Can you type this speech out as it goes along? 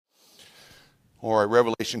All right,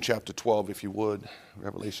 Revelation chapter 12, if you would.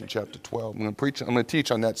 Revelation chapter 12. I'm going to teach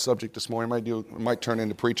on that subject this morning. I might turn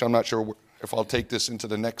into preach. I'm not sure if I'll take this into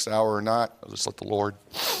the next hour or not. I'll just let the Lord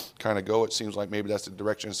kind of go. It seems like maybe that's the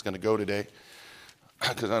direction it's going to go today,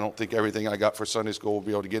 because I don't think everything I got for Sunday school will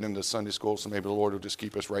be able to get into Sunday school, so maybe the Lord will just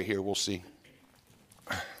keep us right here. We'll see.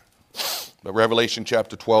 But Revelation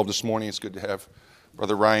chapter 12 this morning, it's good to have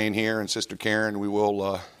Brother Ryan here and Sister Karen. We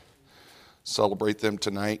will celebrate them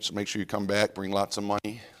tonight, so make sure you come back. Bring lots of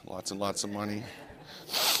money, lots and lots of money.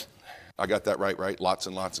 I got that right? Lots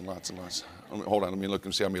and lots and lots and lots. Hold on, let me look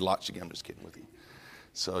and see how many lots you get. I'm just kidding with you.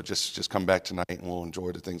 So just come back tonight and we'll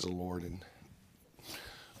enjoy the things of the Lord. And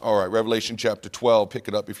all right, Revelation chapter 12, pick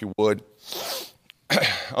it up if you would.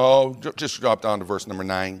 Just drop down to verse number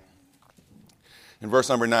 9. In verse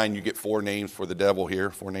number 9, you get 4 names for the devil here,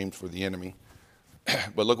 4 names for the enemy.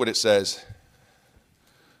 But look what it says.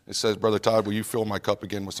 It says, Brother Todd, will you fill my cup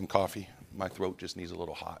again with some coffee? My throat just needs a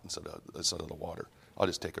little hot instead of the water. I'll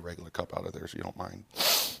just take a regular cup out of there so you don't mind.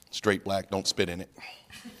 Straight black, don't spit in it.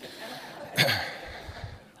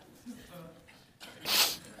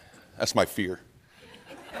 That's my fear.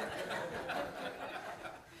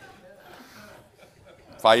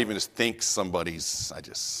 If I even just think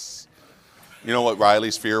you know what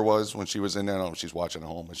Riley's fear was when she was in there? I don't know if she's watching at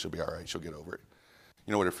home, but she'll be all right. She'll get over it.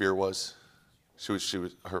 You know what her fear was? She was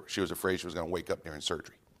afraid she was going to wake up during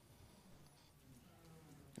surgery.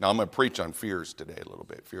 Now, I'm going to preach on fears today a little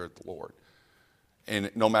bit, fear of the Lord. And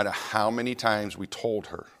no matter how many times we told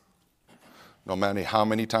her, no matter how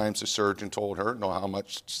many times the surgeon told her, no how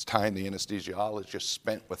much time the anesthesiologist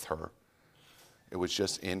spent with her, it was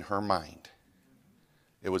just in her mind.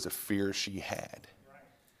 It was a fear she had.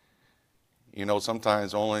 You know,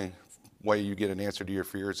 sometimes the only way you get an answer to your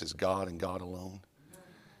fears is God and God alone.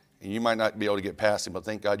 And you might not be able to get past him, but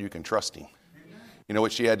thank God you can trust him. You know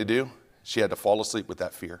what she had to do? She had to fall asleep with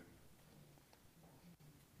that fear.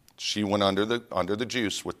 She went under the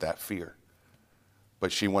juice with that fear.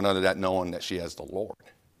 But she went under that knowing that she has the Lord.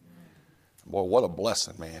 Boy, what a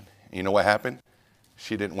blessing, man. And you know what happened?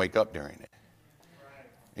 She didn't wake up during it.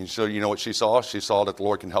 And so you know what she saw? She saw that the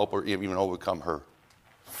Lord can help her even overcome her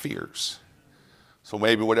fears. So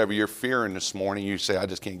maybe whatever you're fearing this morning, you say, I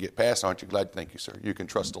just can't get past. Aren't you glad? Thank you, sir. You can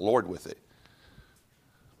trust the Lord with it.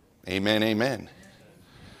 Amen, amen.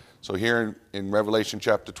 So here in Revelation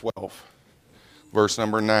chapter 12, verse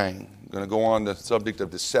number 9, I'm going to go on the subject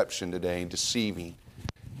of deception today, deceiving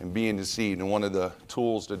and being deceived. And one of the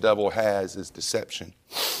tools the devil has is deception.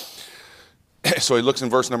 So he looks in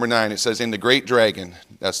verse number 9. It says, and the great dragon,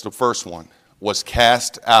 that's the first one, was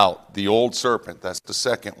cast out, the old serpent. That's the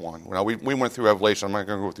second one. Now, we went through Revelation. I'm not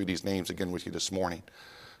going to go through these names again with you this morning.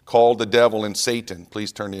 Called the devil and Satan.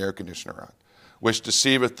 Please turn the air conditioner on. Which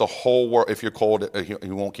deceiveth the whole world. If you're cold,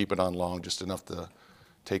 you won't keep it on long, just enough to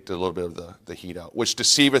take a little bit of the heat out. Which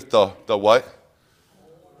deceiveth the what?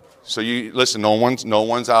 So you listen, no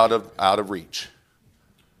one's out of reach.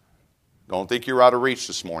 Don't think you're out of reach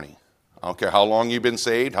this morning. I don't care how long you've been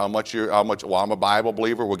saved, how much, well, I'm a Bible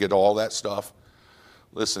believer, we'll get all that stuff.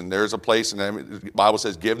 Listen, there's a place, and the Bible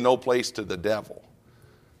says, give no place to the devil,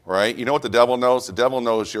 right? You know what the devil knows? The devil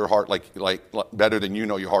knows your heart like better than you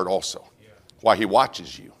know your heart also. Yeah. Why? He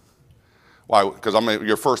watches you. Why? Because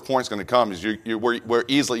your first point's going to come is we're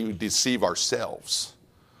easily deceive ourselves.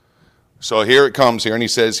 So here it comes here, and he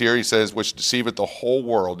says, which deceiveth the whole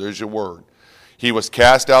world. There's your word. He was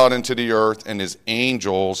cast out into the earth, and his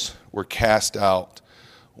angels were cast out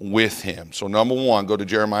with him. So number 1, go to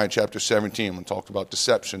Jeremiah chapter 17. We talked about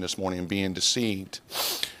deception this morning and being deceived.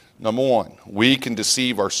 Number 1, we can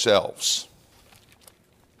deceive ourselves.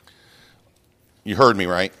 You heard me,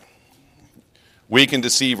 right? We can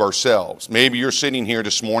deceive ourselves. Maybe you're sitting here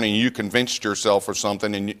this morning and you convinced yourself of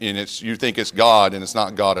something and you think it's God and it's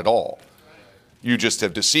not God at all. You just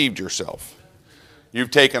have deceived yourself. You've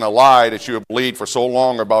taken a lie that you have believed for so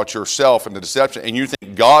long about yourself and the deception, and you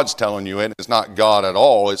think God's telling you it, and it's not God at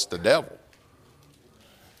all, it's the devil.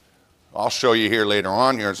 I'll show you here later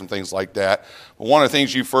on here some things like that. But one of the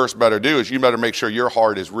things you first better do is you better make sure your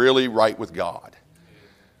heart is really right with God.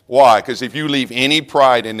 Why? Because if you leave any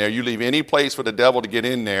pride in there, you leave any place for the devil to get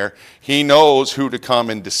in there, he knows who to come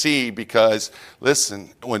and deceive because,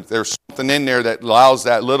 listen, when there's something in there that allows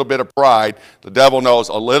that little bit of pride, the devil knows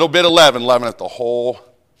a little bit of leaveneth the whole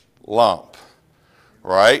lump.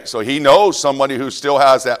 Right? So he knows somebody who still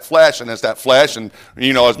has that flesh, and it's that flesh, and,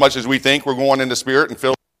 you know, as much as we think we're going in the Spirit and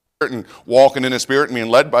filled with the Spirit and walking in the Spirit and being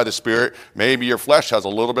led by the Spirit, maybe your flesh has a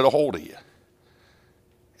little bit of hold of you.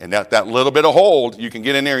 And that little bit of hold, you can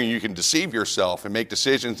get in there and you can deceive yourself and make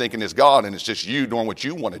decisions thinking it's God, and it's just you doing what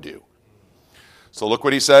you want to do. So look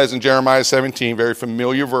what he says in Jeremiah 17, very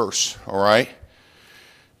familiar verse, all right?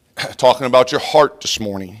 Talking about your heart this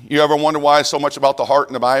morning. You ever wonder why so much about the heart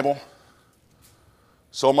in the Bible?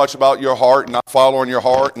 So much about your heart and not following your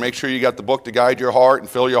heart, and make sure you got the book to guide your heart and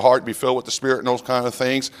fill your heart, be filled with the Spirit and those kind of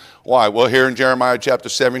things. Why? Well, here in Jeremiah chapter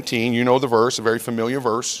 17, you know the verse, a very familiar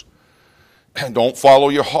verse. Don't follow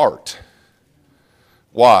your heart.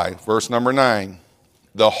 Why? Verse number 9.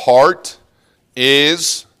 The heart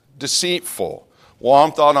is deceitful. Well, I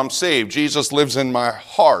thought I'm saved. Jesus lives in my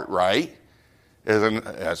heart, right?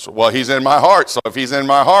 Well, he's in my heart. So if he's in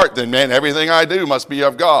my heart, then, man, everything I do must be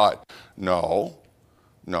of God. No.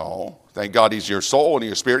 Thank God he's your soul and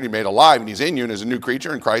your spirit, and he made alive, and he's in you, and is a new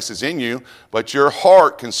creature, and Christ is in you. But your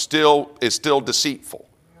heart is still deceitful.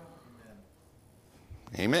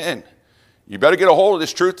 Amen. You better get a hold of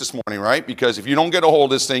this truth this morning, right? Because if you don't get a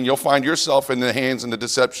hold of this thing, you'll find yourself in the hands and the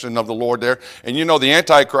deception of the Lord there. And you know the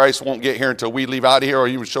Antichrist won't get here until we leave out of here, or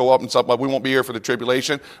you would show up and stuff, but we won't be here for the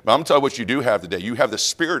tribulation. But I'm going to tell you what you do have today. You have the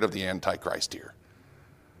spirit of the Antichrist here.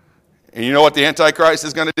 And you know what the Antichrist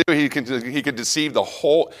is going to do? He can deceive the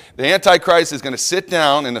whole. The Antichrist is going to sit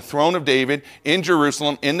down in the throne of David in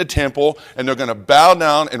Jerusalem, in the temple, and they're going to bow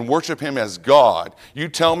down and worship him as God. You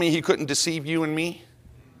tell me he couldn't deceive you and me?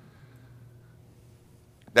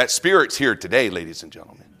 That spirit's here today, ladies and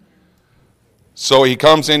gentlemen. So he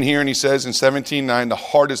comes in here and he says in 17:9, the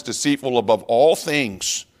heart is deceitful above all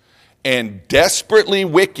things and desperately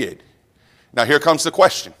wicked. Now here comes the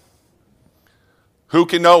question. Who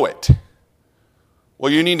can know it?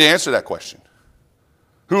 Well, you need to answer that question.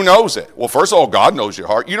 Who knows it? Well, first of all, God knows your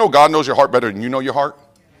heart. You know God knows your heart better than you know your heart?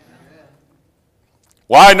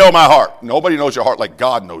 Well, I know my heart. Nobody knows your heart like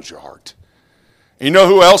God knows your heart. You know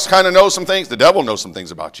who else kind of knows some things? The devil knows some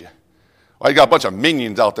things about you. Well, you got a bunch of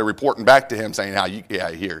minions out there reporting back to him saying,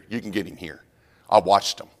 here, you can get him here. I've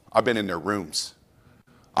watched them. I've been in their rooms.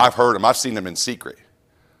 I've heard them. I've seen them in secret.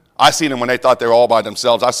 I seen them when they thought they were all by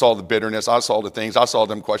themselves. I saw the bitterness. I saw the things. I saw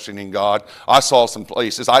them questioning God. I saw some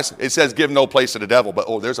places. It says give no place to the devil, but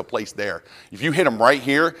there's a place there. If you hit them right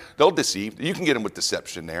here, they'll deceive. You can get them with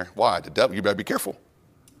deception there. Why? The devil. You better be careful.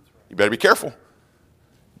 You better be careful.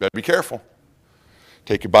 You better be careful.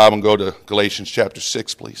 Take your Bible and go to Galatians chapter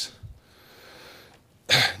 6, please.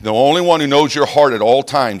 The only one who knows your heart at all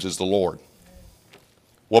times is the Lord.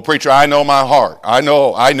 Well, preacher, I know my heart. I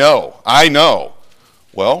know.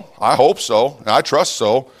 Well, I hope so, and I trust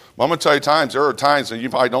so. But I'm going to tell you there are times that you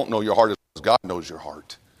probably don't know your heart as God knows your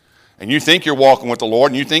heart. And you think you're walking with the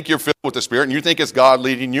Lord, and you think you're filled with the Spirit, and you think it's God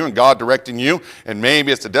leading you and God directing you, and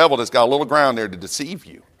maybe it's the devil that's got a little ground there to deceive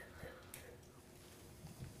you.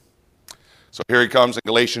 So here he comes in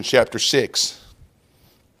Galatians chapter 6.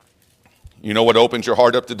 You know what opens your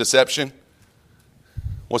heart up to deception?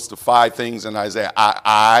 What's the 5 things in Isaiah?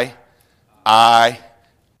 I.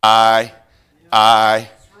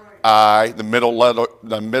 The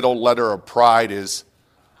middle letter of pride is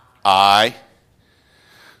I.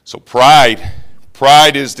 So pride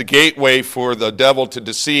is the gateway for the devil to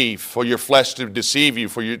deceive, for your flesh to deceive you,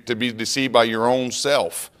 for you to be deceived by your own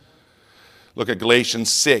self. Look at Galatians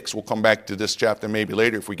 6. We'll come back to this chapter maybe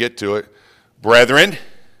later if we get to it. Brethren,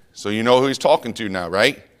 so you know who he's talking to now,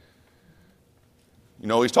 right? You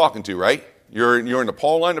know who he's talking to, right? You're in the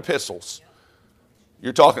Pauline epistles.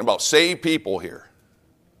 You're talking about saved people here.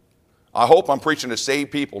 I hope I'm preaching to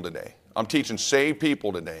saved people today. I'm teaching saved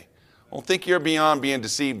people today. Don't think you're beyond being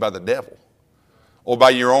deceived by the devil or by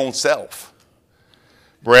your own self.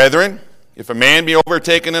 Brethren, if a man be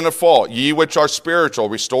overtaken in a fault, ye which are spiritual,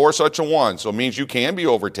 restore such a one. So it means you can be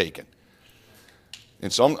overtaken.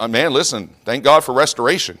 And man, listen, thank God for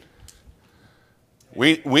restoration.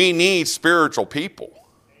 We need spiritual people.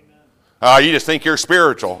 You just think you're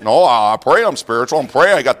spiritual. No, I pray I'm spiritual. I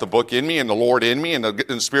pray I got the book in me and the Lord in me and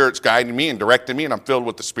the Spirit's guiding me and directing me and I'm filled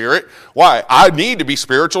with the Spirit. Why? I need to be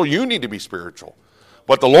spiritual. You need to be spiritual.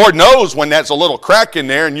 But the Lord knows when that's a little crack in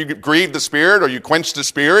there and you grieve the Spirit or you quench the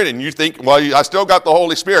Spirit and you think, well, I still got the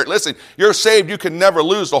Holy Spirit. Listen, you're saved. You can never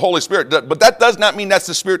lose the Holy Spirit. But that does not mean that's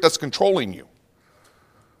the Spirit that's controlling you.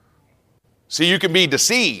 See, you can be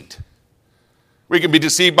deceived. We can be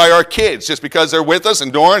deceived by our kids just because they're with us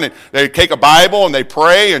and doing, and they take a Bible and they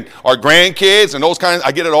pray, and our grandkids and those kinds.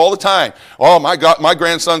 I get it all the time. Oh, my God, my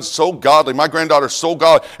grandson's so godly. My granddaughter's so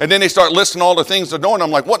godly. And then they start listing all the things they're doing.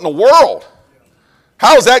 I'm like, what in the world?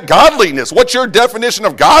 How is that godliness? What's your definition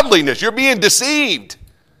of godliness? You're being deceived.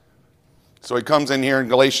 So he comes in here in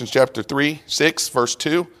Galatians chapter 6, verse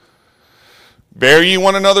 2. Bear ye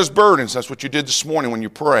one another's burdens. That's what you did this morning when you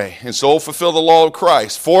pray. And so fulfill the law of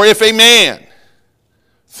Christ. For if a man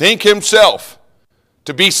think himself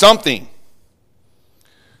to be something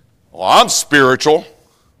Well, I'm spiritual.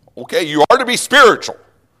 Okay, you are to be spiritual.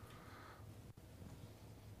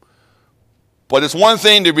 But it's one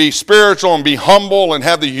thing to be spiritual and be humble and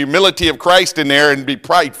have the humility of Christ in there and be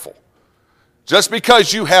prideful. Just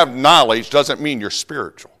because you have knowledge doesn't mean you're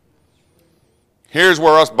spiritual. Here's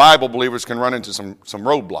where us Bible believers can run into some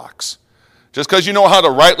roadblocks. Just because you know how to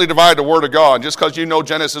rightly divide the Word of God, just because you know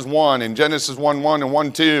Genesis 1 and Genesis 1:1 and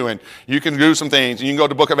 1:2, and you can do some things, and you can go to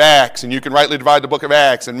the book of Acts, and you can rightly divide the book of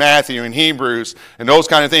Acts, and Matthew, and Hebrews, and those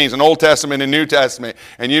kind of things, and Old Testament and New Testament,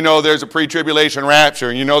 and you know there's a pre-tribulation rapture,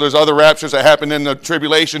 and you know there's other raptures that happen in the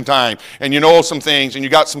tribulation time, and you know some things, and you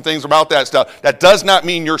got some things about that stuff. That does not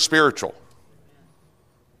mean you're spiritual.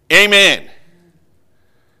 Amen.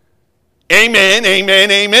 Amen,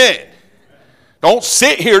 amen, amen. Don't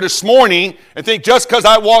sit here this morning and think just because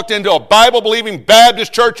I walked into a Bible-believing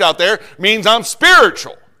Baptist church out there means I'm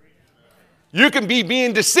spiritual. You can be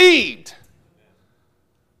being deceived.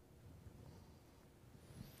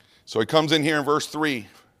 So he comes in here in verse 3.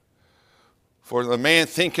 For the man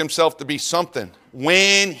think himself to be something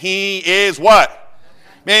when he is what?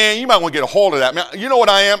 Man, you might want to get a hold of that. Man, you know what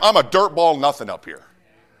I am? I'm a dirtball nothing up here.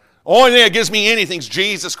 The only thing that gives me anything is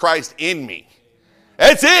Jesus Christ in me.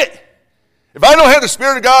 That's it. If I don't have the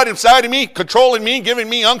Spirit of God inside of me, controlling me, giving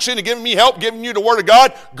me unction and giving me help, giving you the Word of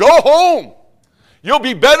God, go home. You'll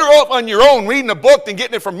be better off on your own reading a book than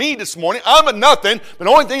getting it from me this morning. I'm a nothing, but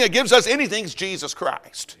the only thing that gives us anything is Jesus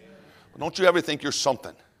Christ. Don't you ever think you're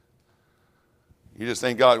something. You just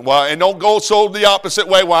think God, well, and don't go so the opposite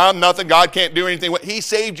way. Well, I'm nothing. God can't do anything. He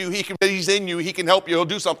saved you. He's in you. He can help you. He'll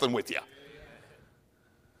do something with you.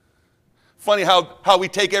 Funny how we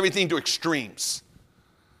take everything to extremes.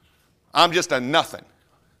 I'm just a nothing.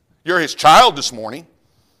 You're his child this morning.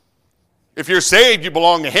 If you're saved, you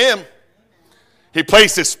belong to him. He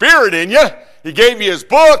placed his Spirit in you. He gave you his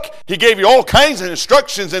book. He gave you all kinds of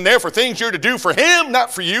instructions in there for things you're to do for him,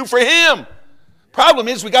 not for you, for him. Problem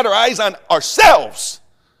is we got our eyes on ourselves.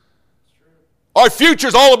 Our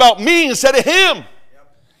future's all about me instead of him.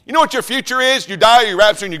 You know what your future is? You die, you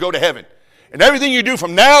rapture, and you go to heaven. And everything you do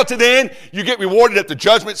from now to then, you get rewarded at the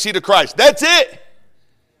judgment seat of Christ. That's it.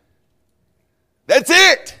 That's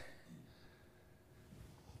it.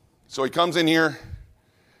 So he comes in here.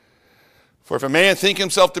 For if a man think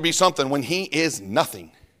himself to be something when he is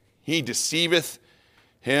nothing, he deceiveth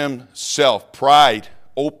himself. Pride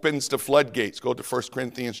opens the floodgates. Go to 1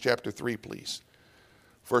 Corinthians chapter 3, please.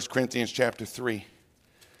 1 Corinthians chapter 3.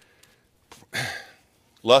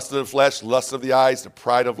 Lust of the flesh, lust of the eyes, the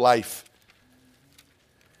pride of life.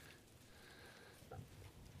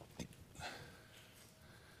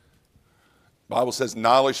 The Bible says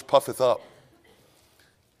knowledge puffeth up.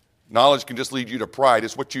 Knowledge can just lead you to pride.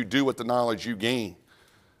 It's what you do with the knowledge you gain.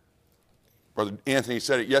 Brother Anthony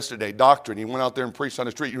said it yesterday, doctrine. He went out there and preached on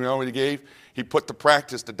the street. You know what he gave? He put to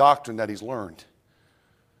practice the doctrine that he's learned.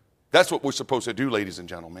 That's what we're supposed to do, ladies and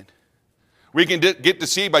gentlemen. We can get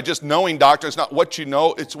deceived by just knowing doctrine. It's not what you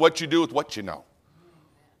know, it's what you do with what you know.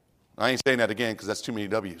 I ain't saying that again because that's too many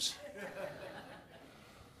W's.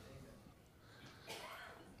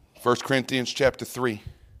 1 Corinthians chapter 3.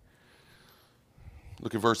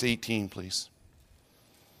 Look at verse 18, please.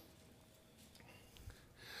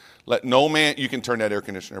 Let no man, you can turn that air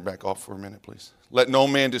conditioner back off for a minute, please. Let no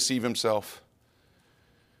man deceive himself.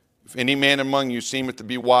 If any man among you seemeth to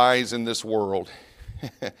be wise in this world,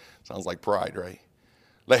 sounds like pride, right?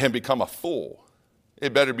 Let him become a fool.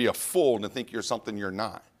 It better be a fool than think you're something you're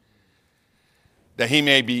not. That he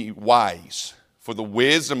may be wise. For the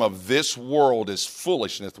wisdom of this world is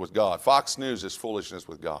foolishness with God. Fox News is foolishness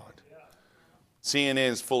with God. CNN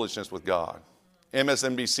is foolishness with God.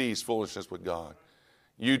 MSNBC is foolishness with God.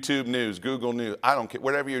 YouTube News, Google News, I don't care,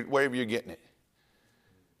 wherever you're getting it.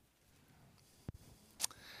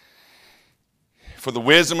 For the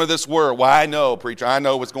wisdom of this world, well, I know, preacher, I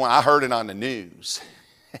know what's going on. I heard it on the news.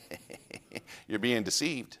 You're being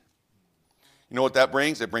deceived. You know what that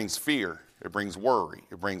brings? It brings fear. It brings worry.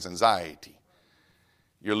 It brings anxiety.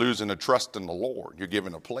 You're losing the trust in the Lord. You're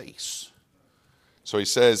giving a place. So he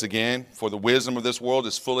says again, for the wisdom of this world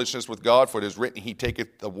is foolishness with God, for it is written, he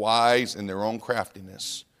taketh the wise in their own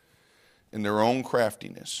craftiness. In their own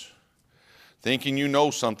craftiness. Thinking you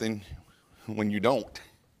know something when you don't.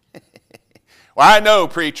 Well, I know,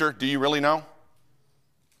 preacher. Do you really know?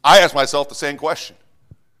 I ask myself the same question.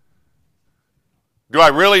 Do I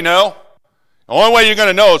really know? The only way you're going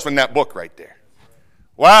to know is from that book right there.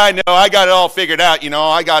 Well, I know, I got it all figured out,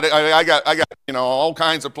 I got all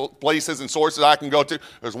kinds of places and sources I can go to.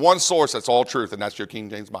 There's one source that's all truth, and that's your King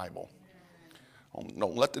James Bible.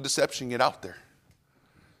 Don't let the deception get out there.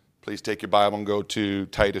 Please take your Bible and go to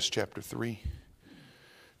Titus chapter 3.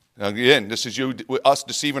 Now again, this is us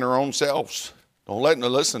deceiving our own selves.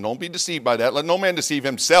 Don't be deceived by that. Let no man deceive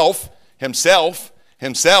himself.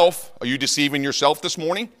 Are you deceiving yourself this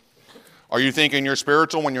morning? Are you thinking you're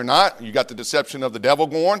spiritual when you're not? You got the deception of the devil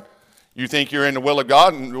going. You think you're in the will of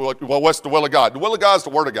God. And, well, what's the will of God? The will of God is the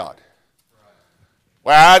Word of God.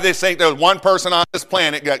 Well, I just think there's one person on this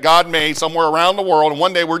planet that God made somewhere around the world, and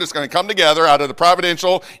one day we're just going to come together out of the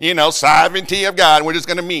providential, sovereignty of God, and we're just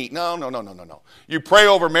going to meet. No. You pray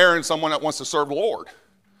over marrying someone that wants to serve the Lord.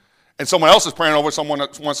 And someone else is praying over someone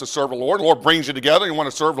that wants to serve the Lord. The Lord brings you together. You want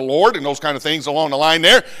to serve the Lord and those kind of things along the line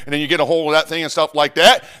there. And then you get a hold of that thing and stuff like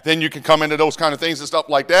that. Then you can come into those kind of things and stuff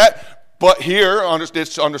like that. But here,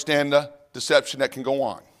 understand the deception that can go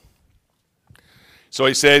on. So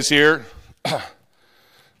he says here,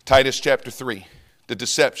 Titus chapter 3, the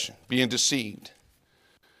deception, being deceived.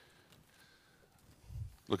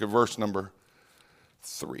 Look at verse number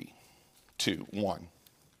 3, 2, 1.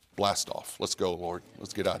 Blast off. Let's go, Lord.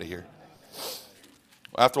 Let's get out of here.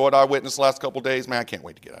 After what I witnessed the last couple of days, man, I can't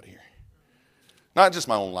wait to get out of here. Not just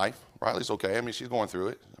my own life. Riley's okay. I mean, she's going through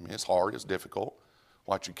it. I mean, it's hard. It's difficult.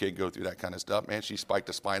 Watch your kid go through that kind of stuff. Man, she spiked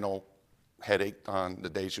a spinal headache on the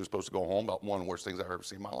day she was supposed to go home. About one of the worst things I've ever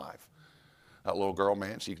seen in my life. That little girl,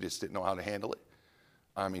 man, she just didn't know how to handle it.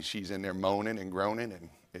 I mean, she's in there moaning and groaning, and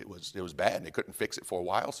it was bad. And they couldn't fix it for a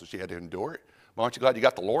while, so she had to endure it. But aren't you glad you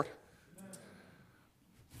got the Lord?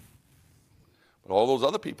 But all those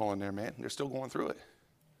other people in there, man, they're still going through it.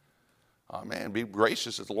 Oh, man, be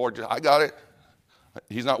gracious as the Lord. I got it.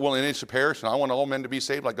 He's not willing any to perish, and I want all men to be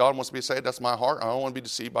saved like God wants to be saved. That's my heart. I don't want to be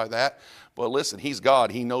deceived by that. But listen, he's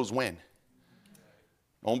God. He knows when.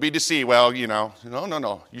 Don't be deceived. Well,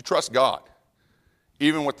 no. You trust God,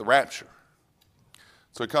 even with the rapture.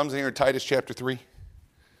 So it comes in here in Titus chapter 3.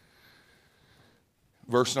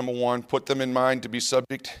 Verse number 1, put them in mind to be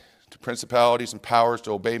subject to principalities and powers,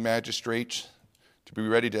 to obey magistrates, to be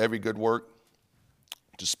ready to every good work,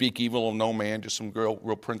 to speak evil of no man, just some real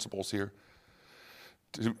principles here.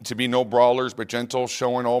 To be no brawlers, but gentle,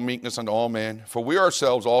 showing all meekness unto all men. For we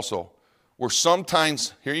ourselves also were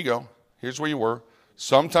sometimes, here you go, here's where you were.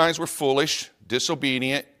 Sometimes we're foolish,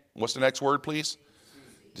 disobedient. What's the next word, please?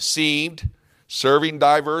 Deceived, serving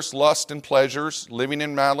diverse lusts and pleasures, living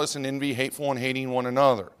in malice and envy, hateful and hating one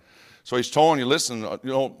another. So he's telling you, listen,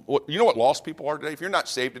 you know what lost people are today? If you're not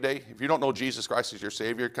saved today, if you don't know Jesus Christ as your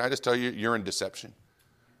Savior, can I just tell you, you're in deception.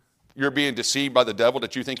 You're being deceived by the devil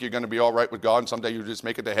that you think you're going to be all right with God and someday you just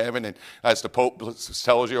make it to heaven. And as the Pope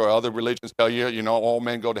tells you or other religions tell you, all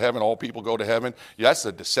men go to heaven, all people go to heaven. Yeah, that's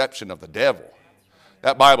the deception of the devil.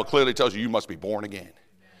 That Bible clearly tells you must be born again.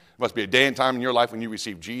 There must be a day and time in your life when you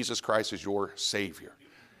receive Jesus Christ as your Savior.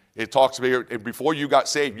 It talks about before you got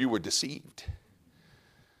saved, you were deceived.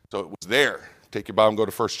 So it was there. Take your Bible and go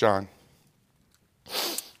to 1 John.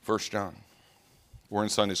 1 John. We're in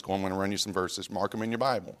Sunday school. I'm going to run you some verses. Mark them in your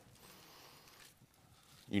Bible.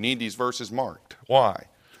 You need these verses marked. Why?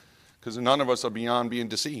 Because none of us are beyond being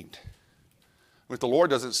deceived. If the Lord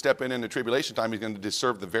doesn't step in the tribulation time, he's going to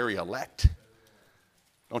serve the very elect.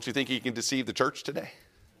 Don't you think he can deceive the church today?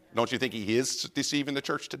 Don't you think he is deceiving the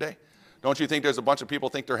church today? Don't you think there's a bunch of people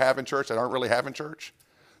who think they're having church that aren't really having church?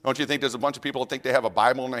 Don't you think there's a bunch of people that think they have a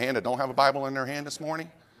Bible in their hand that don't have a Bible in their hand this morning?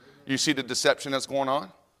 You see the deception that's going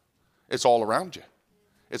on? It's all around you.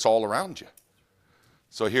 It's all around you.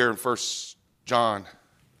 So here in 1 John,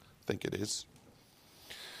 I think it is.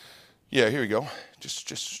 Yeah, here we go.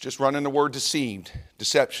 Just run in the word deceived,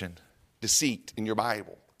 deception, deceit in your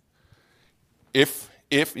Bible.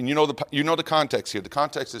 And you know the context here. The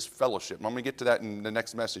context is fellowship. I'm going to get to that in the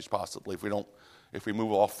next message possibly if we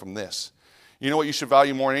move off from this. You know what you should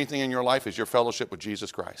value more than anything in your life is your fellowship with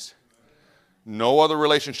Jesus Christ. No other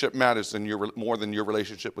relationship matters more than your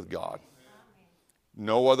relationship with God.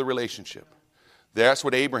 No other relationship. That's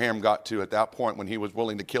what Abraham got to at that point when he was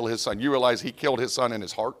willing to kill his son. You realize he killed his son in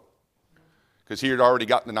his heart? Because he had already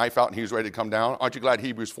gotten the knife out and he was ready to come down. Aren't you glad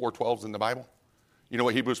Hebrews 4:12 is in the Bible? You know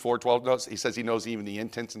what Hebrews 4:12 does? He says he knows even the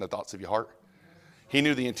intents and the thoughts of your heart. He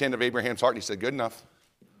knew the intent of Abraham's heart and he said, good enough.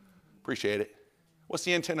 Appreciate it. What's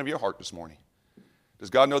the intent of your heart this morning? Does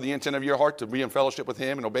God know the intent of your heart to be in fellowship with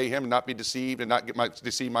him and obey him and not be deceived and not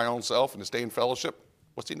deceive my own self and to stay in fellowship?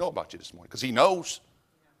 What's he know about you this morning? Because he knows.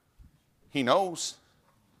 He knows.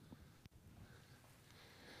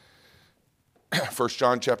 1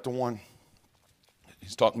 John chapter 1.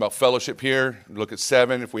 He's talking about fellowship here. Look at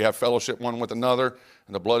 7. If we have fellowship one with another,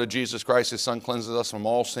 and the blood of Jesus Christ, his son, cleanses us from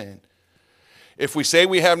all sin. If we say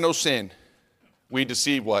we have no sin, we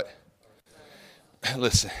deceive what?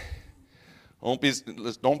 Listen.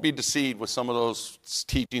 Don't be deceived with some of those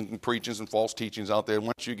teachings and preachings and false teachings out there.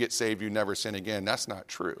 Once you get saved, you never sin again. That's not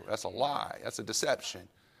true. That's a lie. That's a deception.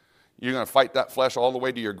 You're going to fight that flesh all the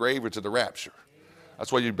way to your grave or to the rapture.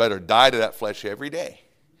 That's why you better die to that flesh every day.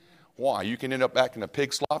 Why? You can end up back in a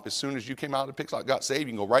pig slop as soon as you came out of the pig slop, got saved. You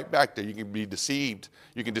can go right back there. You can be deceived.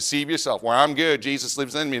 You can deceive yourself. Well, I'm good. Jesus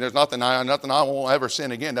lives in me. There's nothing I won't ever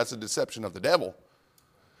sin again. That's a deception of the devil.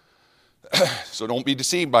 So don't be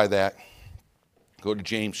deceived by that. Go to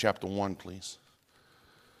James chapter 1, please.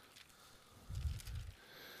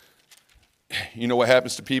 You know what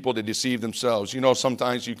happens to people? They deceive themselves. You know,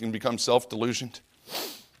 sometimes you can become self-delusioned.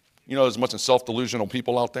 You know, there's much of self-delusional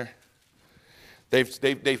people out there.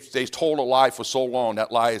 They've told a lie for so long,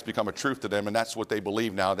 that lie has become a truth to them, and that's what they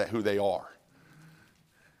believe now, that who they are.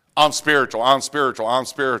 I'm spiritual, I'm spiritual, I'm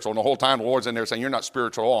spiritual. And the whole time the Lord's in there saying, you're not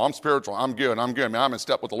spiritual at all. I'm spiritual, I'm good, I'm good. Man, I'm in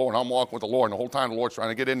step with the Lord, I'm walking with the Lord. And the whole time the Lord's trying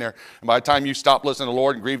to get in there. And by the time you stop listening to the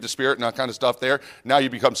Lord and grieve the Spirit and that kind of stuff there, now you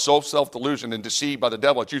become so self-delusioned and deceived by the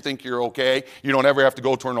devil that you think you're okay. You don't ever have to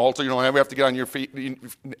go to an altar. You don't ever have to get on your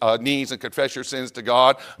knees and confess your sins to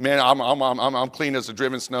God. Man, I'm clean as the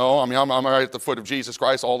driven snow. I mean, I'm right at the foot of Jesus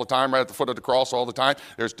Christ all the time, right at the foot of the cross all the time.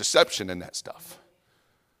 There's deception in that stuff.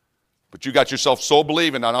 But you got yourself so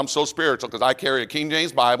believing that I'm so spiritual because I carry a King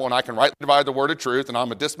James Bible and I can rightly divide the word of truth and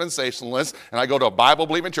I'm a dispensationalist and I go to a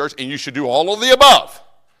Bible-believing church, and you should do all of the above.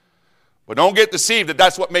 But don't get deceived that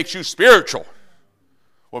that's what makes you spiritual.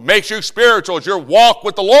 What makes you spiritual is your walk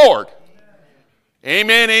with the Lord.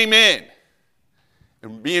 Amen, amen.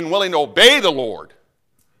 And being willing to obey the Lord.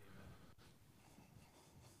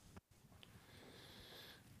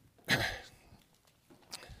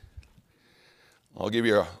 I'll give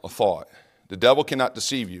you a thought. The devil cannot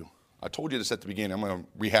deceive you. I told you this at the beginning. I'm going to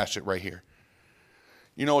rehash it right here.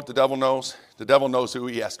 You know what the devil knows? The devil knows who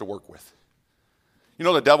he has to work with. You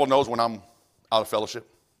know the devil knows when I'm out of fellowship.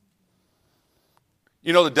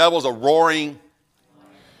 You know the devil's a roaring.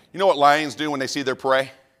 You know what lions do when they see their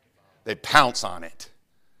prey? They pounce on it.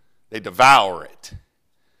 They devour it.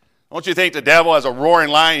 Don't you think the devil, as a roaring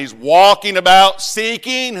lion, he's walking about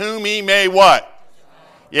seeking whom he may what?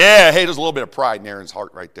 Yeah, hey, there's a little bit of pride in Aaron's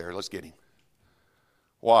heart right there. Let's get him.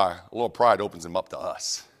 Why? A little pride opens him up to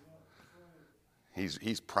us.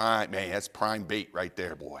 He's prime, man, that's prime bait right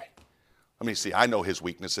there, boy. Let me see, I know his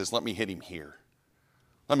weaknesses. Let me hit him here.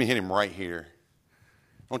 Let me hit him right here.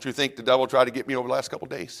 Don't you think the devil tried to get me over the last couple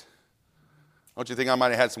of days? Don't you think I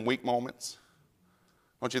might have had some weak moments?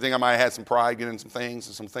 Don't you think I might have had some pride, getting some things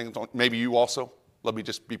and some things? Maybe you also. Let me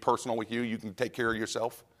just be personal with you. You can take care of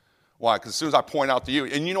yourself. Why? Because as soon as I point out to you,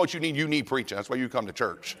 and you know what you need? You need preaching. That's why you come to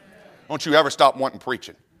church. Don't you ever stop wanting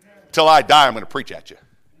preaching. Till I die, I'm going to preach at you.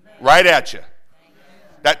 Right at you.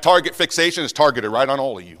 That target fixation is targeted right on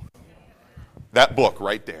all of you. That book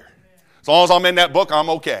right there. As long as I'm in that book, I'm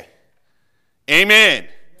okay. Amen.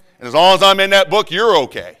 And as long as I'm in that book, you're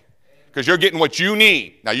okay. Because you're getting what you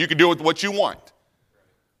need. Now, you can do with what you want.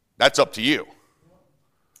 That's up to you.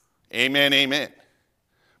 Amen, amen.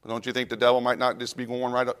 But don't you think the devil might not just be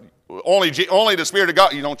going right up? Only the Spirit of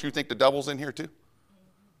God. Don't you think the devil's in here too?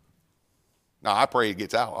 Now, I pray he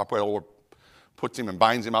gets out. I pray the Lord puts him and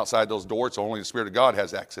binds him outside those doors so only the Spirit of God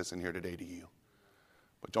has access in here today to you.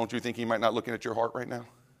 But don't you think he might not looking at your heart right now?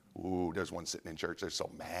 Ooh, there's one sitting in church. They're so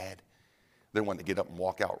mad. They want to get up and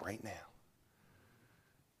walk out right now.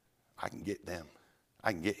 I can get them.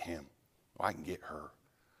 I can get him. Or I can get her.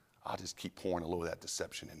 I'll just keep pouring a little of that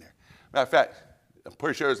deception in there. Matter of fact, I'm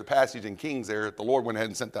pretty sure there's a passage in Kings there that the Lord went ahead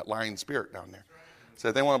and sent that lying spirit down there. Said,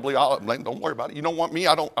 if they want to believe, don't worry about it. You don't want me,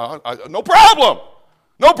 no problem.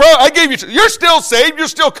 No problem. I gave you, you're still saved. You're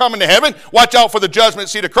still coming to heaven. Watch out for the judgment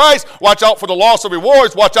seat of Christ. Watch out for the loss of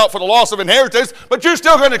rewards. Watch out for the loss of inheritance. But you're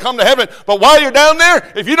still going to come to heaven. But while you're down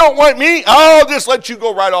there, if you don't want me, I'll just let you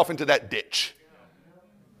go right off into that ditch.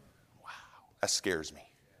 Wow, that scares me.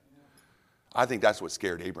 I think that's what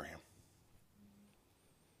scared Abraham.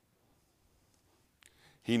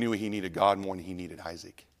 He knew he needed God more than he needed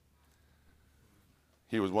Isaac.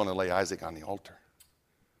 He was willing to lay Isaac on the altar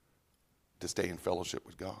to stay in fellowship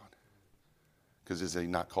with God. Because is he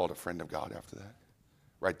not called a friend of God after that?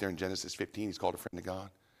 Right there in Genesis 15, he's called a friend of God.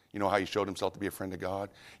 You know how he showed himself to be a friend of God?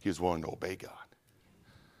 He was willing to obey God.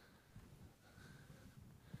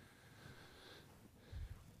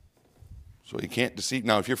 So you can't deceive.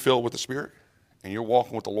 Now, if you're filled with the Spirit and you're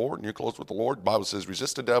walking with the Lord and you're close with the Lord, the Bible says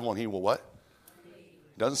resist the devil and he will what?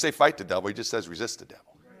 He doesn't say fight the devil. He just says resist the devil.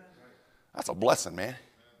 That's a blessing, man.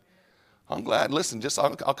 I'm glad. Listen,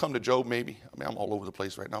 I'll come to Job maybe. I mean, I'm all over the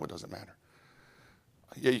place right now. It doesn't matter.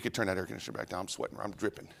 Yeah, you could turn that air conditioner back down. I'm sweating. I'm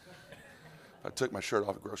dripping. I took my shirt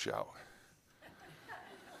off and gross you out.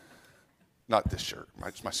 Not this shirt.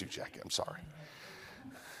 It's my suit jacket. I'm sorry.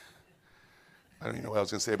 I don't even know what I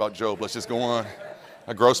was going to say about Job. Let's just go on.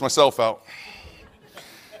 I grossed myself out.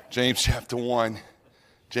 James chapter 1.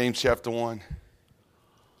 James chapter 1.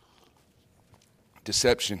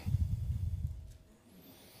 Deception.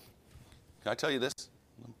 Can I tell you this?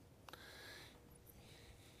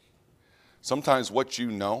 Sometimes what you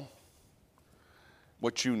know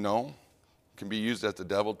can be used as the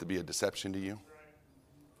devil to be a deception to you.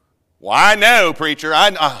 Well, I know, preacher.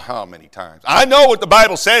 How many times? I know what the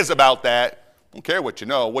Bible says about that. I don't care what you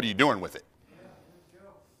know. What are you doing with it?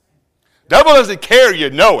 Devil doesn't care you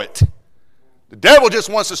know it. The devil just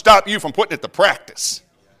wants to stop you from putting it to practice.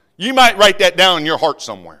 You might write that down in your heart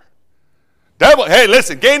somewhere. Devil, hey,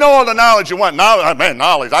 listen, gain all the knowledge you want.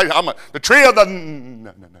 Knowledge. The tree of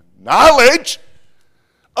the knowledge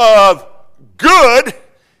of good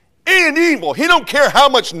and evil. He don't care how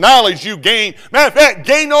much knowledge you gain. Matter of fact,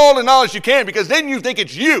 gain all the knowledge you can, because then you think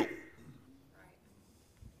it's you.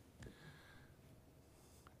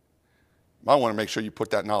 I want to make sure you put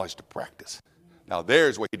that knowledge to practice. Now,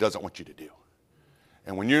 there's what he doesn't want you to do.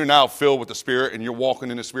 And when you're now filled with the Spirit and you're walking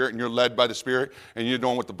in the Spirit and you're led by the Spirit and you're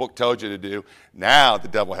doing what the book tells you to do, now the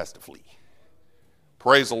devil has to flee.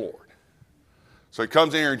 Praise the Lord. So he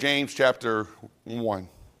comes in here in James chapter 1.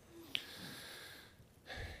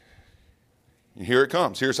 And here it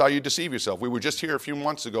comes. Here's how you deceive yourself. We were just here a few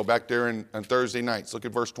months ago back there on Thursday nights. Look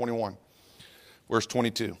at verse 21. Verse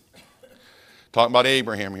 22. Talking about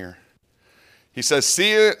Abraham here. He says,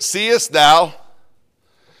 seest thou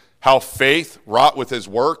how faith wrought with his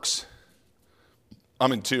works?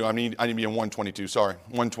 I'm in 2. I need to be in 122. Sorry,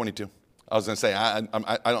 122. I was going to say,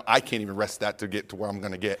 I can't even rest that to get to where I'm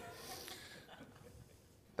going to get.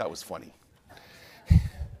 That was funny.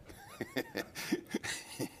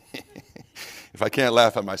 If I can't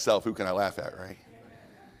laugh at myself, who can I laugh at, right?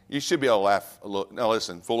 You should be able to laugh a little. Now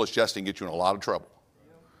listen, foolish jesting gets you in a lot of trouble.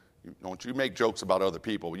 Don't you make jokes about other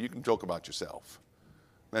people, but you can joke about yourself.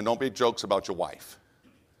 Man, don't make jokes about your wife.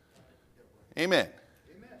 Amen.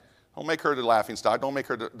 Don't make her the laughing stock. Don't make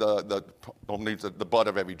her the butt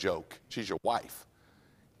of every joke. She's your wife.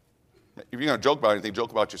 If you're going to joke about anything,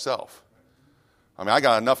 joke about yourself. I mean, I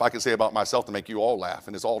got enough I can say about myself to make you all laugh,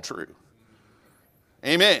 and it's all true.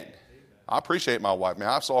 Amen. I appreciate my wife, man.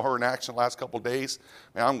 I saw her in action the last couple of days.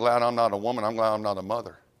 Man, I'm glad I'm not a woman. I'm glad I'm not a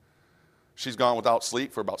mother. She's gone without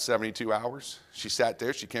sleep for about 72 hours. She sat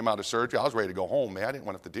there. She came out of surgery. I was ready to go home, man. I didn't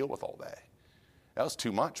want to have to deal with all that. That was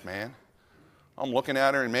too much, man. I'm looking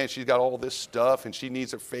at her, and, man, she's got all this stuff, and she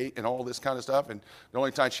needs her faith and all this kind of stuff. And the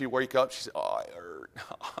only time she wake up, she says, oh, I hurt.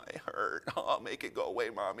 I hurt. Oh, make it go away,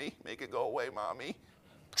 Mommy. Make it go away, Mommy.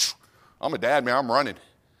 I'm a dad, man. I'm running.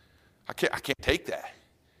 I can't take that.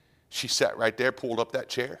 She sat right there, pulled up that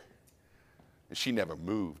chair, and she never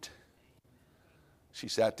moved. She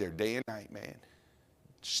sat there day and night, man.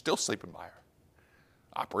 Still sleeping by her.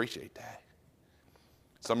 I appreciate that.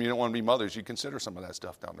 Some of you don't want to be mothers. You consider some of that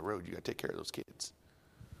stuff down the road. You got to take care of those kids.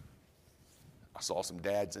 I saw some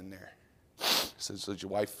dads in there. Says, is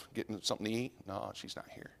your wife getting something to eat? No, she's not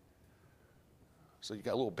here. So you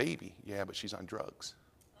got a little baby. Yeah, but she's on drugs.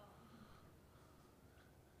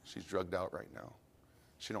 She's drugged out right now.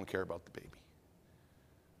 She don't care about the baby.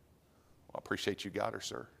 Well, I appreciate you got her,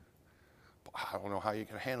 sir. But I don't know how you're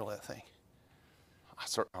going to handle that thing.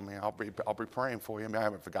 I'll be praying for you. I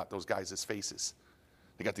haven't forgot those guys' faces.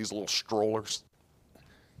 They got these little strollers.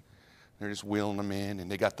 They're just wheeling them in,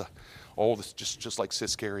 and they got all this, just like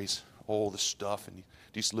Sis carries, all the stuff, and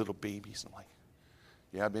these little babies. I'm like,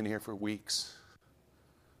 yeah, I've been here for weeks.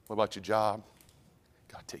 What about your job?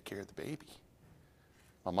 Got to take care of the baby.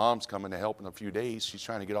 My mom's coming to help in a few days. She's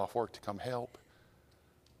trying to get off work to come help.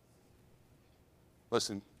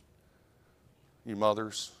 Listen, you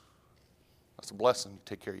mothers, that's a blessing. You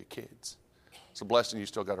take care of your kids. It's a blessing you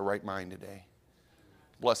still got a right mind today.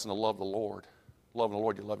 It's a blessing to love the Lord. Loving the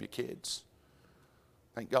Lord, you love your kids.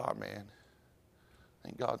 Thank God, man.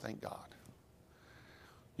 Thank God, thank God.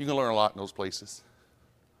 You can learn a lot in those places.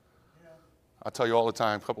 I tell you all the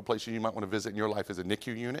time, a couple places you might want to visit in your life is a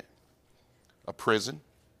NICU unit, a prison,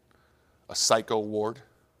 a psycho ward.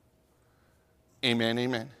 Amen,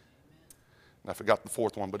 amen. And I forgot the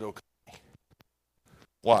fourth one, but okay.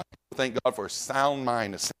 Why? Thank God for a sound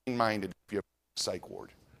mind, a sane mind if you have a psych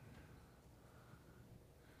ward.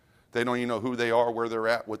 They don't even know who they are, where they're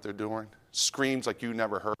at, what they're doing. Screams like you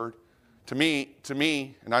never heard. To me,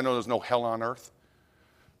 and I know there's no hell on earth,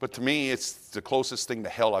 but to me it's the closest thing to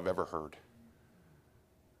hell I've ever heard.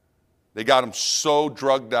 They got him so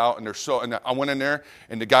drugged out, and I went in there,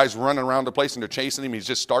 and the guy's running around the place, and they're chasing him. He's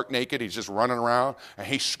just stark naked. He's just running around, and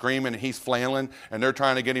he's screaming, and he's flailing, and they're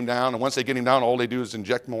trying to get him down. And once they get him down, all they do is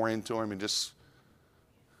inject more into him and just.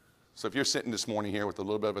 So if you're sitting this morning here with a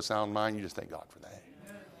little bit of a sound mind, you just thank God for that.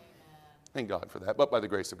 Thank God for that, but by the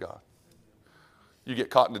grace of God. You get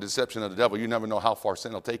caught in the deception of the devil, you never know how far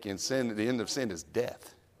sin will take you, and sin, the end of sin is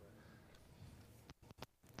death.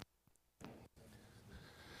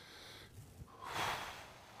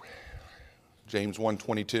 James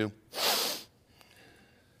 1:22.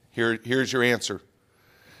 Here's your answer.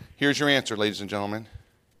 Here's your answer, ladies and gentlemen.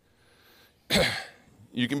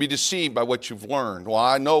 You can be deceived by what you've learned. Well,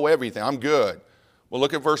 I know everything. I'm good. Well,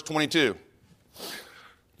 look at verse 22.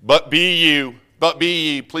 But be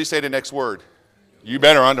ye, please say the next word. You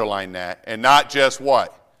better underline that. And not just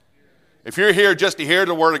what? If you're here just to hear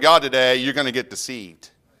the word of God today, you're going to get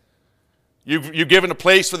deceived. You've given a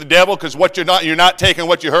place for the devil because you're not taking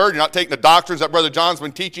what you heard. You're not taking the doctrines that Brother John's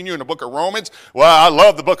been teaching you in the book of Romans. Well, I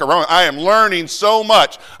love the book of Romans. I am learning so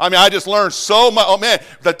much. I mean, I just learned so much. Oh, man,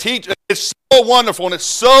 the teaching is so wonderful and it's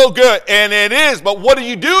so good. And it is, but what are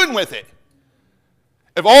you doing with it?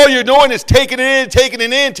 If all you're doing is taking it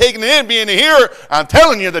in, being a hearer, I'm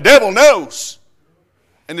telling you, the devil knows.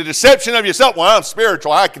 And the deception of yourself, well, I'm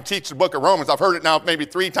spiritual. I can teach the book of Romans. I've heard it now maybe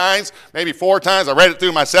 3 times, maybe 4 times. I read it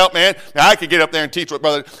through myself, man. Now, I could get up there and teach what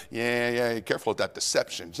brother. Yeah, careful with that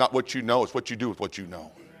deception. It's not what you know. It's what you do with what you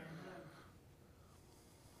know.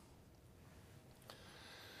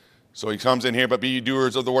 So he comes in here, but be ye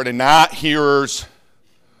doers of the word and not hearers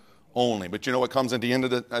only. But you know what comes at the end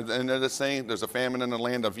of this thing? There's a famine in the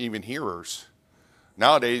land of even hearers.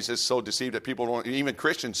 Nowadays, it's so deceived that people don't, even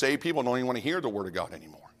Christians, saved people don't even want to hear the word of God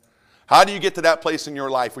anymore. How do you get to that place in your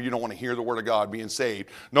life where you don't want to hear the word of God, being saved,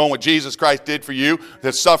 knowing what Jesus Christ did for you,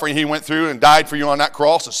 the suffering he went through and died for you on that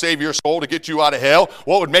cross to save your soul, to get you out of hell?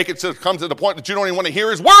 What would make it to come to the point that you don't even want to hear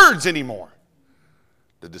his words anymore?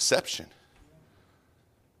 The deception.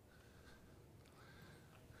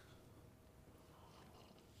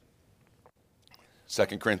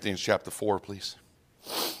 Second Corinthians chapter 4, please.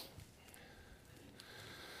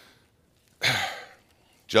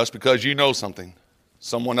 Just because you know something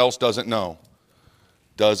someone else doesn't know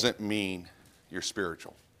doesn't mean you're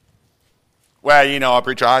spiritual. Well,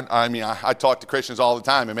 preacher, I talk to Christians all the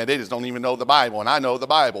time, and man, they just don't even know the Bible, and I know the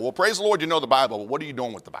Bible. Well, praise the Lord, you know the Bible, but what are you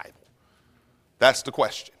doing with the Bible? That's the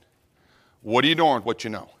question. What are you doing with what you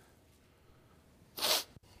know?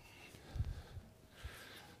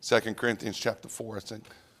 2 Corinthians chapter 4, I think.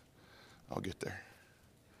 I'll get there.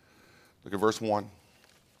 Look at verse 1.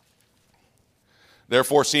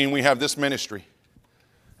 Therefore, seeing we have this ministry,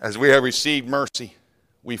 as we have received mercy,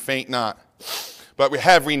 we faint not. But we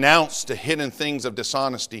have renounced the hidden things of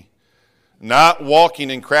dishonesty, not walking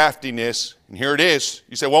in craftiness. And here it is.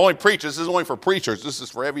 You say, well, only preachers. This is only for preachers. This is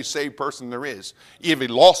for every saved person there is. Every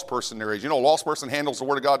lost person there is. You know, a lost person handles the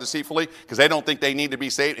word of God deceitfully because they don't think they need to be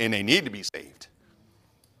saved, and they need to be saved.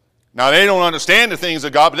 Now, they don't understand the things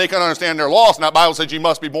of God, but they can understand they're lost. And that Bible says you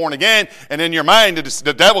must be born again. And in your mind,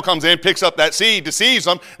 the devil comes in, picks up that seed, deceives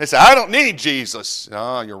them. They say, I don't need Jesus.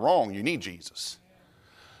 No, you're wrong. You need Jesus.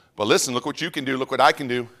 But listen, look what you can do. Look what I can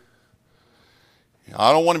do.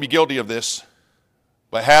 I don't want to be guilty of this,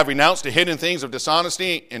 but have renounced the hidden things of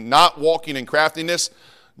dishonesty and not walking in craftiness,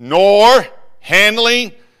 nor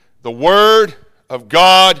handling the word of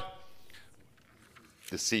God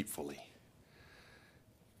deceitfully.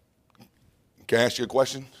 Can I ask you a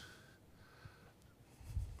question?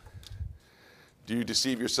 Do you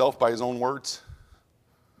deceive yourself by his own words?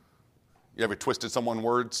 You ever twisted someone's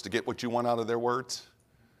words to get what you want out of their words?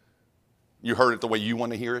 You heard it the way you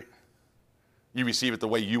want to hear it? You receive it the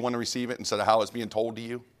way you want to receive it instead of how it's being told to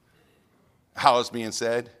you? How it's being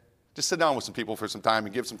said? Just sit down with some people for some time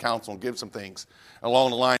and give some counsel and give some things.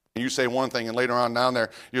 Along the line, you say one thing, and later on down there,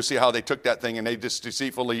 you'll see how they took that thing and they just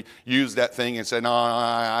deceitfully used that thing and said, no,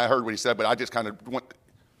 I heard what he said, but I just kind of went.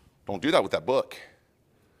 Don't do that with that book.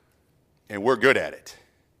 And we're good at it.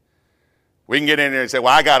 We can get in there and say,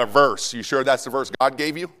 well, I got a verse. You sure that's the verse God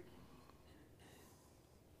gave you?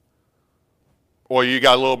 Or you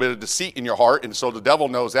got a little bit of deceit in your heart, and so the devil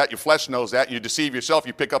knows that, your flesh knows that, you deceive yourself,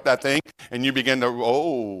 you pick up that thing, and you begin to,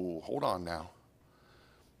 hold on now.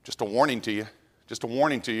 Just a warning to you. Just a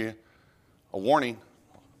warning to you. A warning.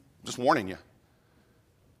 Just warning you.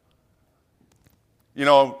 You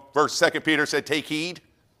know, verse 2 Peter said, take heed.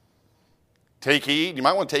 Take heed. You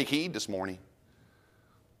might want to take heed this morning.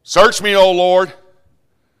 Search me, O Lord.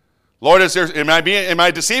 Lord, am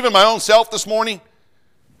I deceiving my own self this morning?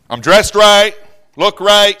 I'm dressed right. look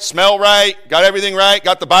right, smell right, got everything right,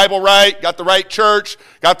 got the Bible right, got the right church,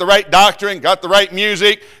 got the right doctrine, got the right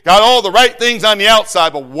music, got all the right things on the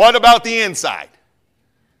outside, but what about the inside?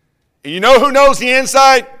 And you know who knows the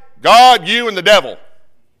inside? God, you, and the devil.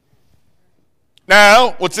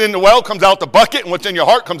 Now, what's in the well comes out the bucket, and what's in your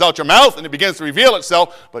heart comes out your mouth, and it begins to reveal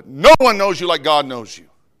itself, but no one knows you like God knows you.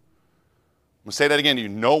 I'm going to say that again to you.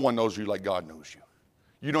 No one knows you like God knows you.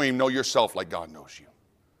 You don't even know yourself like God knows you.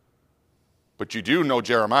 But you do know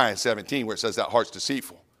Jeremiah 17 where it says that heart's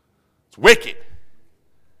deceitful. It's wicked.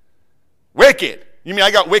 Wicked. You mean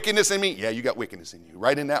I got wickedness in me? Yeah, you got wickedness in you,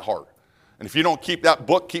 right in that heart. And if you don't keep that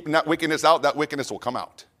book, keeping that wickedness out, that wickedness will come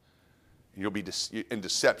out. You'll be in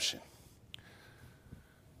deception.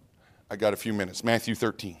 I got a few minutes. Matthew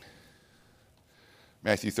 13.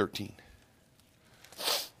 Matthew 13.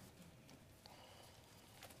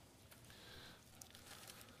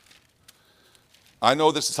 I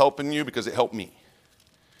know this is helping you because it helped me.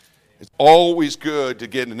 It's always good to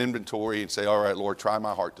get an inventory and say, all right, Lord, try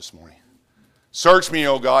my heart this morning. Search me,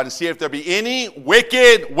 O God, and see if there be any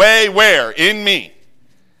wicked way where? In me.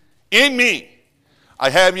 In me. I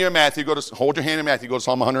have you in Matthew. Hold your hand in Matthew. Go to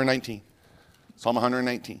Psalm 119. Psalm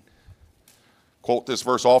 119. Quote this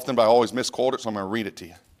verse often, but I always misquote it, so I'm going to read it to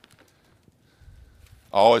you.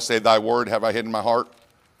 I always say, thy word have I hid in my heart.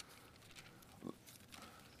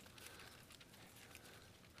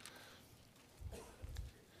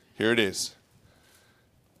 Here it is.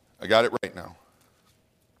 I got it right now.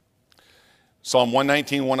 Psalm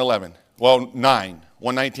 119, 111. Well, 9.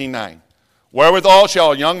 119, 9. Wherewithal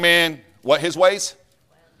shall a young man, what his ways?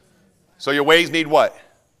 So your ways need what?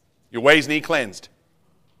 Your ways need cleansed.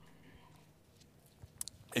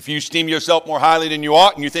 If you esteem yourself more highly than you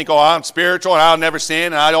ought, and you think, oh, I'm spiritual, and I'll never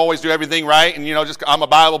sin, and I always do everything right, and, just I'm a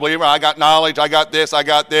Bible believer, I got knowledge, I got this,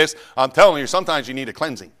 I'm telling you, sometimes you need a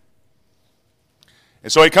cleansing.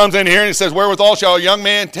 And so he comes in here and he says, wherewithal shall a young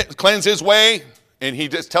man cleanse his way? And he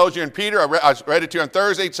just tells you in Peter, I read it to you on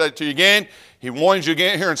Thursday, he said it to you again. He warns you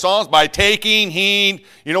again here in Psalms, by taking heed.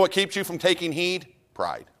 You know what keeps you from taking heed?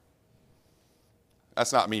 Pride.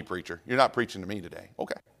 That's not me, preacher. You're not preaching to me today.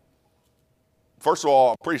 Okay. First of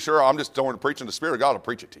all, I'm pretty sure I'm just going to preach, and the Spirit of God will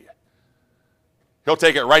preach it to you. He'll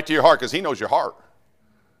take it right to your heart because he knows your heart.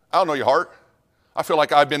 I don't know your heart. I feel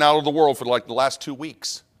like I've been out of the world for like the last 2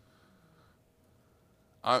 weeks.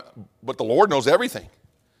 But the Lord knows everything.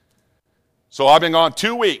 So I've been gone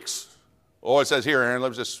 2 weeks. Oh, it says here, Aaron,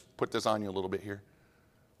 let's just put this on you a little bit here.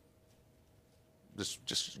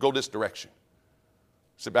 Just go this direction.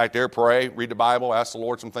 Sit back there, pray, read the Bible, ask the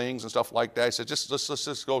Lord some things and stuff like that. He said, let's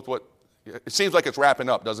just go with what, it seems like it's wrapping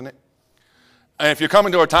up, doesn't it? And if you're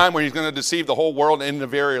coming to a time where he's going to deceive the whole world and the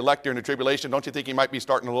very elect during the tribulation, don't you think he might be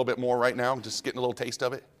starting a little bit more right now, just getting a little taste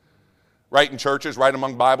of it? Right in churches, right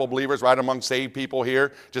among Bible believers, right among saved people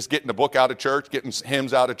here, just getting the book out of church, getting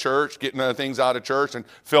hymns out of church, getting other things out of church, and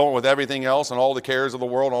filling it with everything else and all the cares of the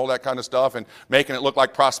world and all that kind of stuff, and making it look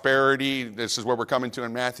like prosperity. This is where we're coming to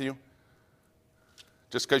in Matthew.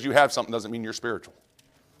 Just because you have something doesn't mean you're spiritual.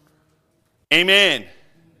 Amen.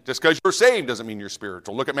 Just because you're saved doesn't mean you're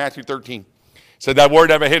spiritual. Look at Matthew 13. It said, that word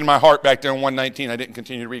have I hid in my heart back there in 119. I didn't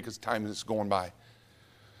continue to read because time is going by.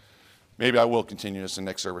 Maybe I will continue this in the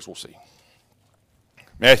next service. We'll see.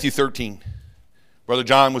 Matthew 13. Brother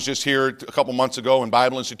John was just here a couple months ago in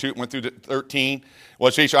Bible Institute, went through 13.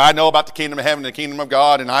 Well, he said, I know about the kingdom of heaven and the kingdom of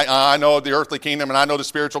God, and I know the earthly kingdom, and I know the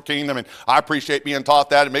spiritual kingdom, and I appreciate being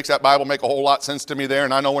taught that. It makes that Bible make a whole lot of sense to me there,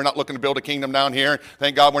 and I know we're not looking to build a kingdom down here.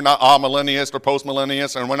 Thank God we're not millennialists or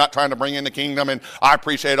post-millennialists, and we're not trying to bring in the kingdom, and I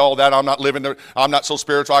appreciate all that. I'm not so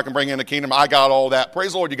spiritual I can bring in the kingdom. I got all that.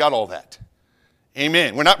 Praise the Lord, you got all that.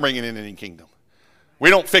 Amen. We're not bringing in any kingdom.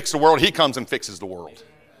 We don't fix the world. He comes and fixes the world.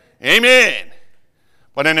 Amen.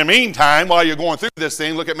 But in the meantime, while you're going through this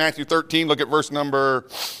thing, look at Matthew 13, look at verse number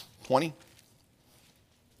 20.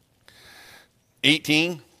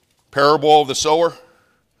 18, parable of the sower.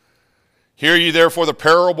 Hear ye therefore the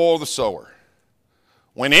parable of the sower.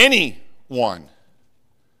 When anyone,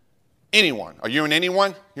 are you an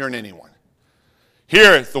anyone? You're an anyone.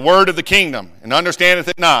 Heareth the word of the kingdom, and understandeth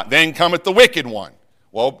it not, then cometh the wicked one.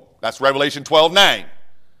 Well, that's Revelation 12:9.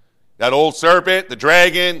 That old serpent, the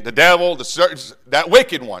dragon, the devil, that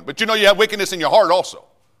wicked one. But you know you have wickedness in your heart also.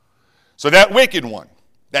 So that wicked one,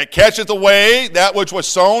 that catcheth away that which was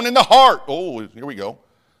sown in the heart. Oh, here we go.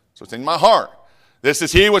 So it's in my heart. This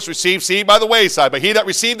is he which received seed by the wayside. But he that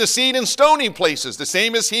received the seed in stony places, the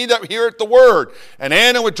same is he that heareth the word, and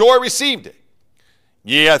with joy received it.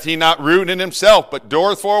 Yea, hath he not root in himself, but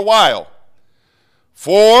dureth for a while.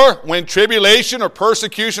 For when tribulation or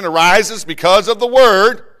persecution arises because of the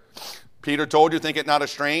word, Peter told you, think it not a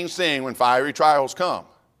strange thing when fiery trials come.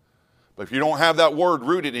 But if you don't have that word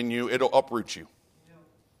rooted in you, it'll uproot you.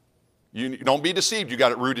 You don't be deceived. You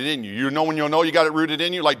got it rooted in you. You know when you'll know you got it rooted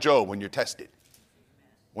in you, like Job, when you're tested.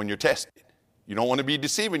 When you're tested. You don't want to be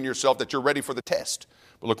deceiving yourself that you're ready for the test.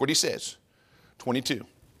 But look what he says. 22.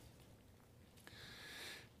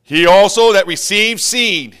 He also that receives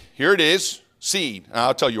seed. Here it is, seed. And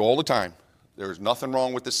I'll tell you all the time, there is nothing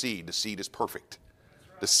wrong with the seed. The seed is perfect.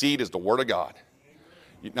 The seed is the Word of God.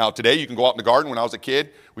 Now, today you can go out in the garden. When I was a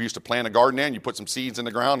kid, we used to plant a garden there, and you put some seeds in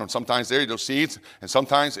the ground, and sometimes there are those seeds, and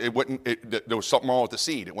sometimes there was something wrong with the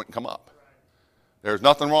seed. It wouldn't come up. There's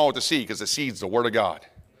nothing wrong with the seed because the seed's the Word of God.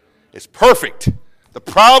 It's perfect. The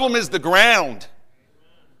problem is the ground.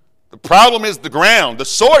 The problem is the ground, the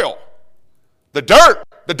soil, the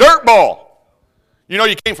dirt ball. You know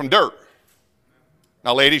you came from dirt.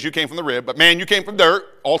 Now, ladies, you came from the rib, but man, you came from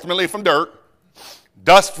dirt, ultimately from dirt.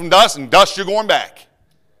 Dust from dust, and dust you're going back.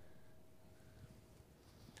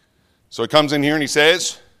 So he comes in here and he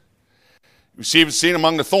says, receive a seed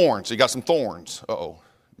among the thorns. So you got some thorns. Uh-oh.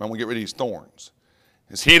 I'm going to get rid of these thorns.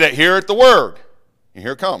 It's he that heareth the word. And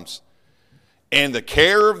here it comes. And the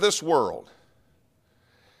care of this world.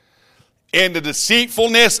 And the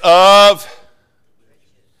deceitfulness of,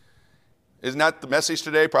 isn't that the message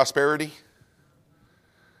today, prosperity?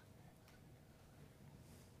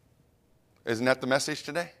 Isn't that the message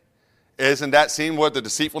today? Isn't that seen where the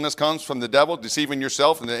deceitfulness comes from the devil, deceiving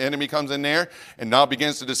yourself, and the enemy comes in there and now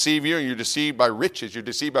begins to deceive you, and you're deceived by riches. You're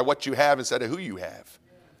deceived by what you have instead of who you have.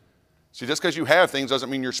 See, just because you have things doesn't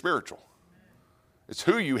mean you're spiritual. It's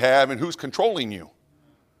who you have and who's controlling you.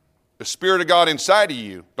 The Spirit of God inside of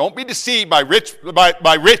you. Don't be deceived by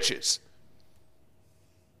riches.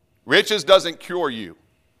 Riches doesn't cure you.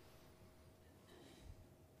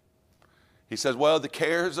 He says, well, the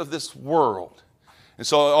cares of this world. And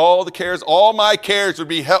so all my cares would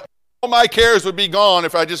be gone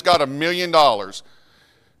if I just got $1 million.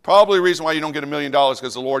 Probably the reason why you don't get $1 million is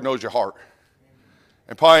because the Lord knows your heart.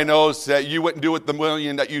 And probably knows that you wouldn't do with the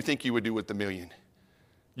million that you think you would do with the million.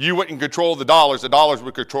 You wouldn't control the dollars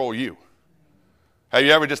would control you. Have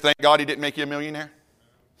you ever just thanked God he didn't make you a millionaire?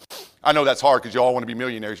 I know that's hard because you all want to be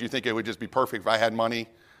millionaires. You think it would just be perfect if I had money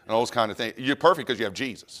and all those kind of things. You're perfect because you have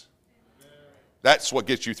Jesus. That's what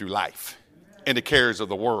gets you through life and the cares of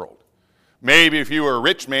the world. Maybe if you were a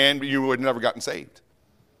rich man, you would have never gotten saved.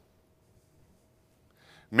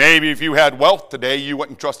 Maybe if you had wealth today, you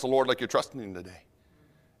wouldn't trust the Lord like you're trusting him today.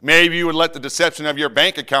 Maybe you would let the deception of your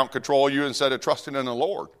bank account control you instead of trusting in the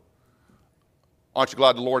Lord. Aren't you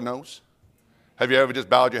glad the Lord knows? Have you ever just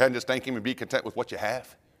bowed your head and just thank him and be content with what you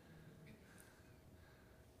have?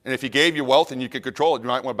 And if he gave you wealth and you could control it, you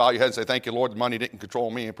might want to bow your head and say, thank you, Lord, the money didn't control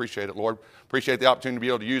me. I appreciate it, Lord. Appreciate the opportunity to be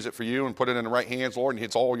able to use it for you and put it in the right hands, Lord, and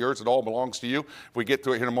it's all yours. It all belongs to you. If we get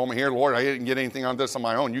to it here in a moment here, Lord, I didn't get anything on this on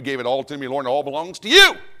my own. You gave it all to me, Lord, and it all belongs to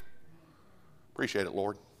you. Appreciate it,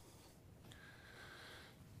 Lord.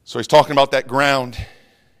 So he's talking about that ground,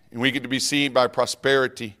 and we get to be seen by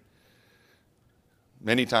prosperity.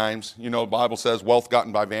 Many times, you know, the Bible says, wealth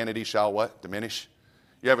gotten by vanity shall what? Diminish.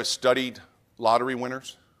 You ever studied lottery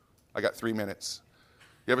winners? I got 3 minutes.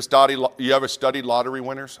 You ever studied lottery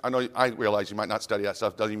winners? I realize you might not study that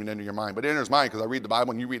stuff. It doesn't even enter your mind. But it enters mine because I read the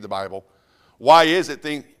Bible and you read the Bible. Why is it?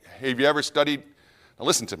 Have you ever studied? Now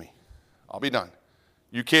listen to me. I'll be done.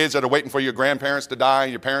 You kids that are waiting for your grandparents to die,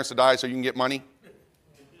 your parents to die so you can get money.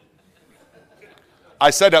 I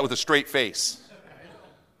said that with a straight face.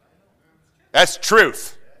 That's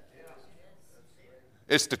truth.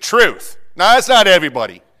 It's the truth. Now, that's not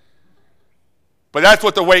everybody. But that's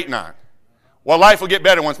what they're waiting on. Well, life will get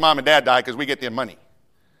better once mom and dad die because we get their money.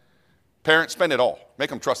 Parents, spend it all. Make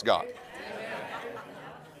them trust God.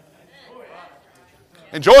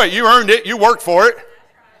 Enjoy it. You earned it. You worked for it.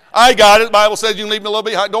 I got it. The Bible says you can leave me a little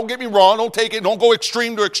bit behind. Don't get me wrong. Don't take it. Don't go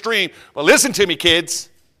extreme to extreme. But listen to me, kids.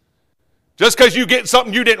 Just because you get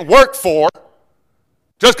something you didn't work for,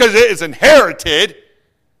 just because it is inherited, you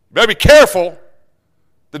better be careful.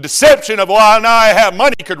 The deception of, well, now I have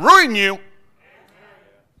money could ruin you.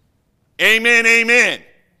 Amen, amen.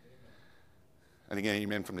 And again,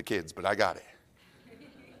 amen from the kids, but I got it.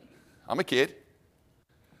 I'm a kid.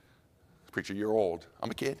 Preacher, you're old.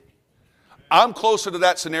 I'm a kid. I'm closer to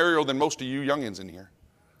that scenario than most of you youngins in here.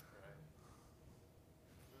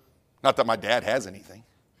 Not that my dad has anything.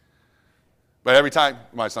 But every time,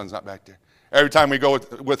 my son's not back there. Every time we go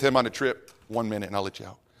with him on a trip, 1 minute and I'll let you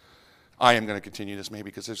out. I am going to continue this maybe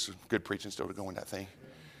because there's some good preaching still to go in that thing.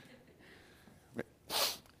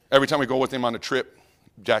 Every time we go with him on a trip,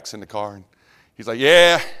 Jack's in the car and he's like,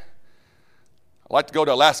 yeah, I'd like to go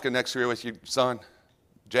to Alaska next year with you, son,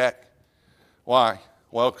 Jack. Why?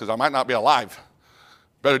 Well, because I might not be alive.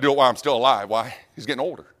 Better do it while I'm still alive. Why? He's getting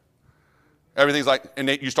older. Everything's like, and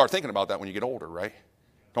you start thinking about that when you get older, right?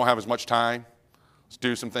 Don't have as much time. Let's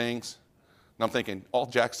do some things. And I'm thinking, all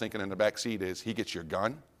Jack's thinking in the back seat is he gets your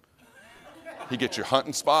gun. He gets your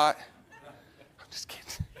hunting spot. I'm just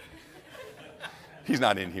kidding. He's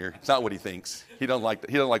not in here. It's not what he thinks. He doesn't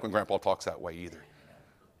like when Grandpa talks that way either.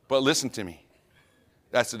 But listen to me.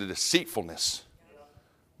 That's the deceitfulness.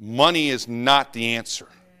 Money is not the answer.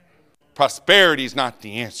 Prosperity is not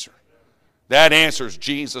the answer. That answer is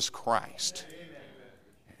Jesus Christ.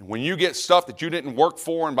 And when you get stuff that you didn't work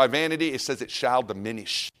for and by vanity, it says it shall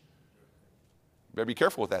diminish. You better be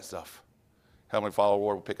careful with that stuff. Heavenly Father,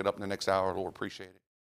 Lord, we'll pick it up in the next hour. Lord, appreciate it.